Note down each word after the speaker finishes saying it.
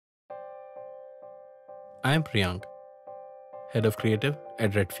I'm Priyank, Head of Creative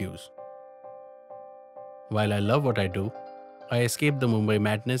at Red Fuse. While I love what I do, I escape the Mumbai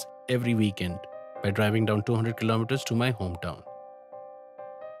madness every weekend by driving down 200 kilometers to my hometown.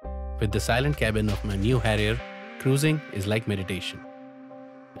 With the silent cabin of my new Harrier, cruising is like meditation.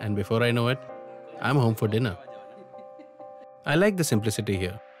 And before I know it, I'm home for dinner. I like the simplicity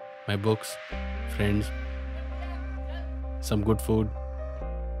here. My books, friends, some good food,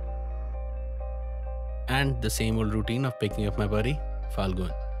 and the same old routine of picking up my buddy,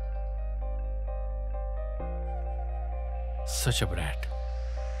 Falgun. Such a brat.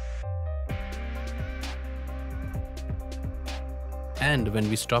 And when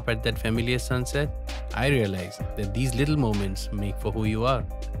we stop at that familiar sunset, I realize that these little moments make for who you are.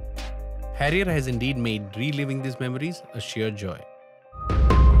 Harrier has indeed made reliving these memories a sheer joy.